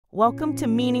Welcome to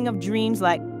Meaning of Dreams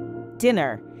like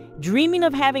dinner. Dreaming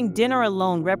of having dinner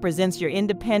alone represents your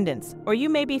independence, or you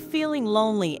may be feeling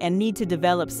lonely and need to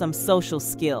develop some social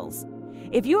skills.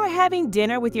 If you are having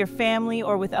dinner with your family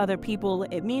or with other people,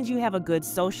 it means you have a good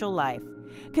social life.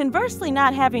 Conversely,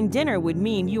 not having dinner would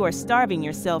mean you are starving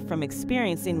yourself from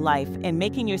experiencing life and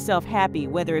making yourself happy,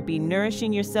 whether it be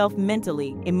nourishing yourself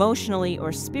mentally, emotionally,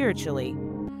 or spiritually.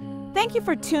 Thank you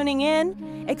for tuning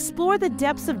in. Explore the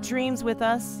depths of dreams with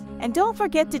us. And don't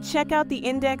forget to check out the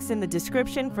index in the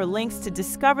description for links to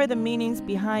discover the meanings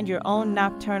behind your own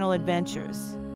nocturnal adventures.